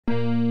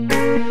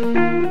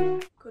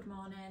Good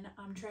morning,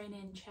 I'm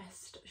training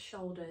chest,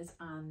 shoulders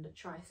and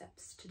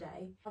triceps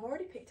today. I've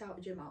already picked out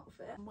a gym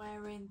outfit. I'm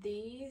wearing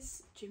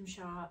these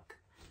Gymshark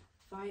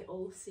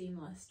Vital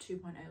Seamless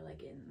 2.0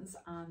 leggings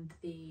and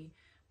the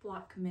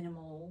black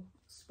minimal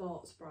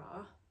sports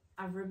bra.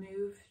 I've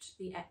removed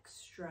the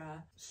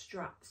extra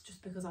straps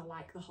just because I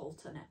like the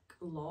halter neck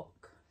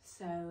look.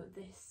 So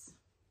this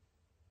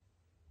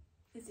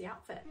is the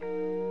outfit.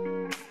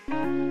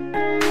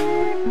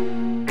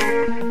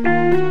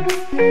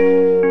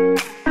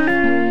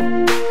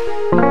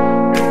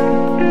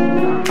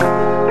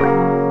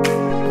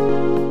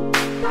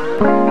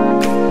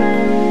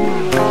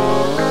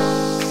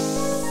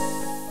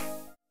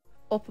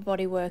 Upper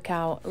body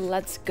workout,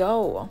 let's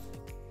go.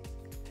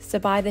 So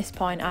by this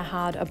point I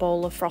had a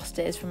bowl of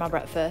Frosties for my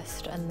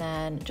breakfast and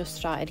then just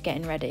started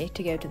getting ready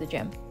to go to the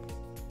gym.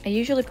 I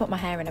usually put my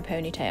hair in a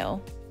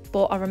ponytail,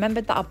 but I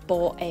remembered that I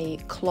bought a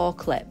claw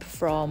clip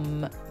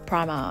from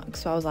Primark,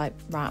 so I was like,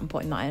 right, I'm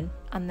putting that in.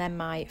 And then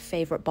my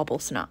favourite bobble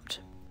snapped.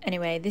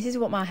 Anyway, this is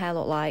what my hair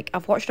looked like.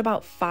 I've watched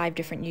about 5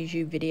 different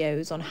YouTube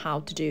videos on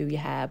how to do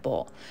your hair,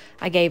 but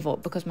I gave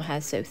up because my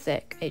hair's so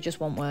thick, it just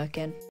wasn't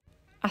working.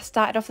 I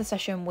started off the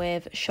session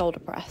with shoulder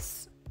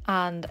press,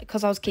 and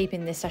because I was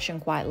keeping this session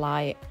quite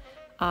light,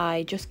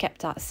 I just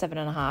kept at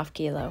 7.5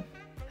 kilo.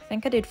 I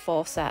think I did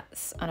 4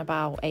 sets and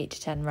about 8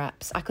 to 10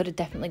 reps. I could have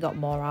definitely got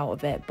more out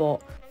of it,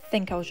 but I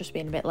think I was just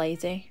being a bit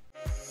lazy.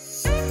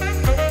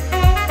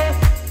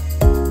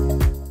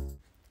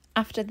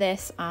 After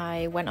this,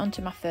 I went on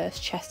to my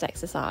first chest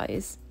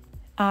exercise.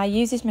 I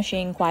use this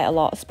machine quite a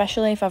lot,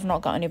 especially if I've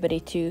not got anybody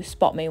to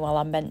spot me while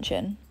I'm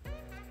benching.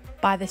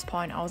 By this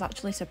point, I was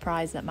actually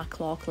surprised that my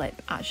claw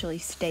clip actually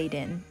stayed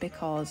in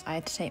because I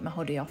had to take my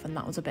hoodie off and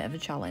that was a bit of a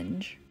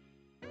challenge.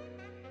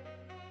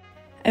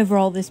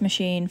 Overall, this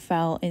machine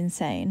felt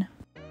insane.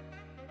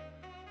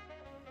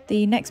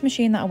 The next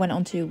machine that I went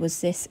onto was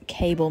this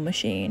cable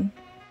machine.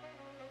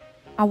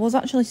 I was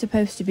actually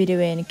supposed to be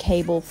doing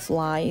cable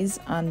flies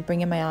and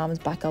bringing my arms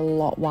back a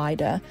lot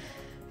wider,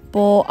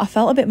 but I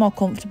felt a bit more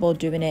comfortable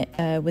doing it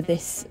with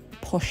this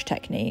push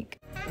technique.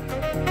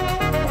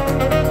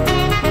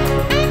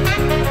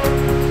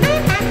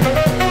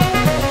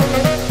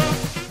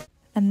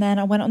 And then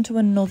I went onto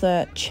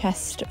another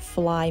chest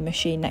fly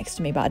machine next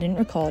to me, but I didn't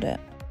record it.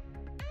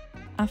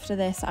 After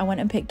this, I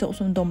went and picked up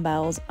some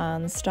dumbbells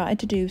and started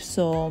to do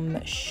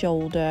some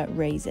shoulder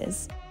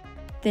raises.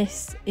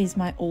 This is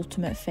my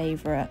ultimate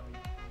favourite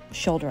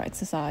shoulder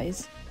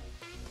exercise.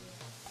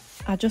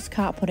 I just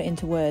can't put it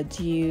into words,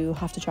 you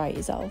have to try it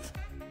yourself.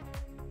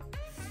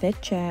 Fit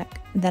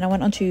check. Then I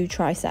went on to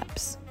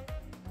triceps.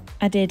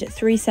 I did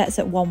 3 sets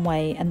at one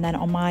weight, and then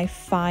on my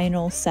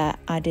final set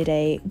I did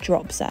a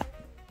drop set.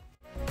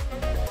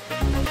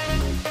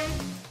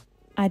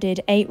 I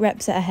did 8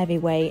 reps at a heavy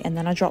weight, and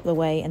then I dropped the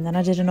weight, and then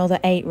I did another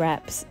 8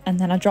 reps, and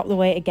then I dropped the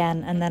weight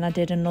again, and then I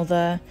did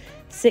another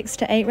 6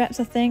 to 8 reps,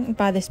 I think.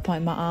 By this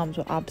point my arms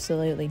were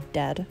absolutely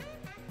dead.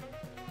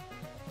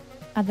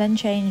 I then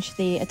changed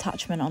the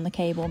attachment on the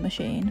cable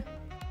machine,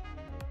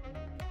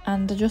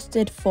 and I just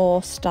did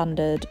 4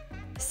 standard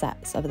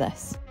sets of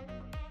this.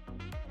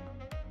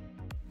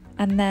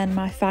 And then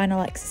my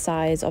final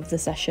exercise of the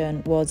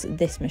session was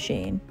this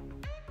machine.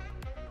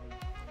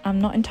 I'm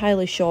not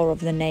entirely sure of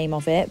the name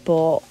of it,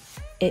 but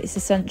it's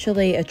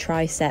essentially a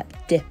tricep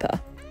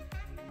dipper.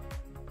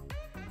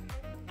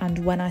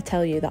 And when I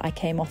tell you that I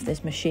came off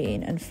this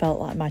machine and felt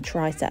like my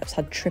triceps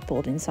had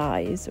tripled in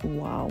size,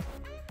 wow.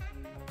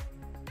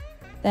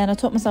 Then I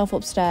took myself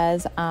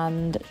upstairs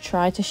and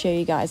tried to show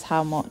you guys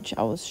how much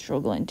I was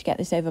struggling to get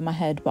this over my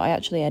head, but I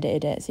actually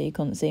edited it so you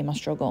couldn't see my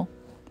struggle.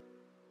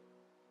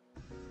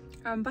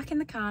 I'm back in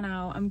the car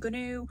now. I'm going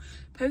to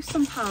post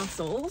some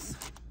parcels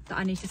that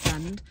I need to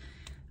send.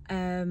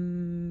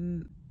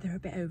 They're a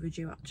bit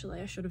overdue actually.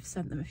 I should have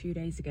sent them a few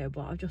days ago,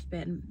 but I've just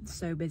been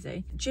so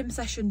busy. Gym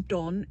session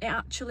done. It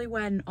actually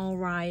went all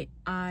right.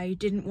 I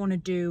didn't want to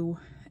do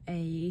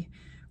a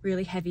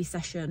really heavy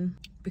session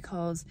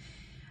because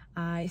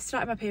I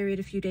started my period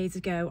a few days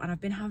ago and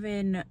I've been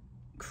having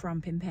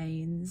cramping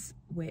pains,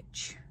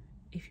 which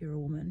if you're a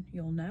woman,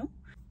 you'll know.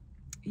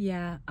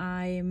 Yeah,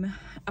 I'm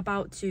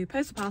about to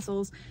post the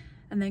parcels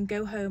and then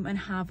go home and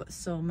have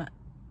some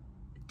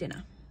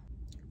dinner.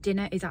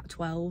 Dinner is at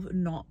 12,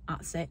 not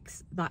at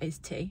 6. That is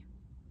tea.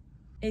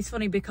 It's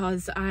funny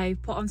because I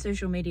put on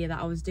social media that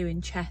I was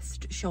doing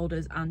chest,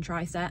 shoulders and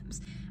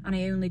triceps, and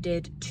I only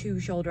did 2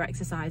 shoulder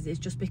exercises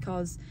just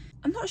because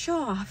I'm not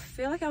sure. I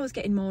feel like I was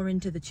getting more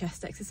into the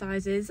chest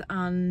exercises,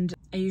 and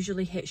I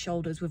usually hit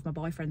shoulders with my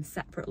boyfriend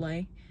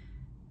separately.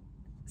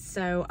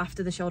 So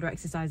after the shoulder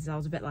exercises, I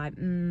was a bit like,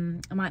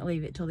 I might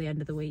leave it till the end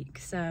of the week.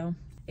 So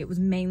it was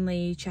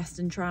mainly chest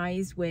and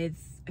tris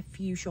with a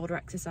few shoulder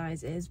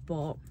exercises,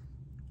 but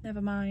never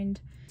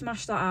mind.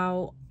 Smash that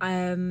out. I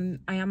am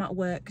at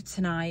work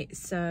tonight,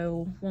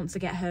 so once I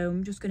get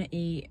home, just gonna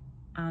eat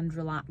and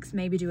relax,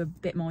 maybe do a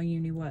bit more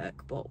uni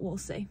work, but we'll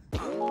see.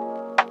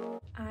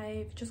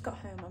 I've just got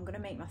home. I'm gonna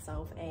make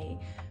myself a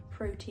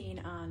protein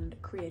and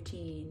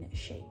creatine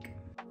shake.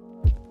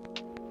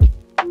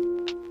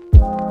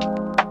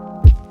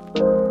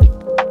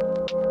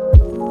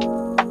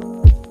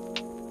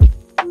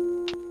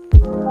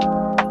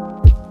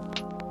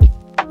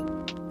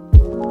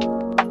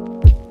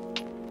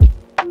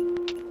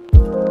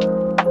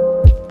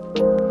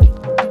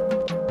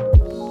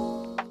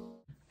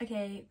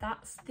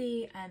 that's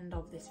the end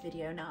of this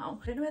video now.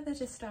 I don't know whether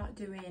to start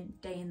doing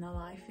day in the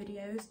life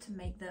videos to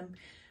make them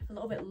a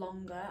little bit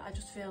longer. I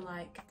just feel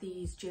like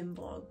these gym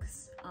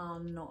vlogs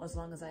are not as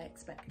long as I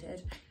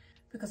expected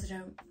because I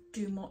don't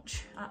do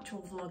much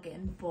actual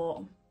vlogging,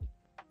 but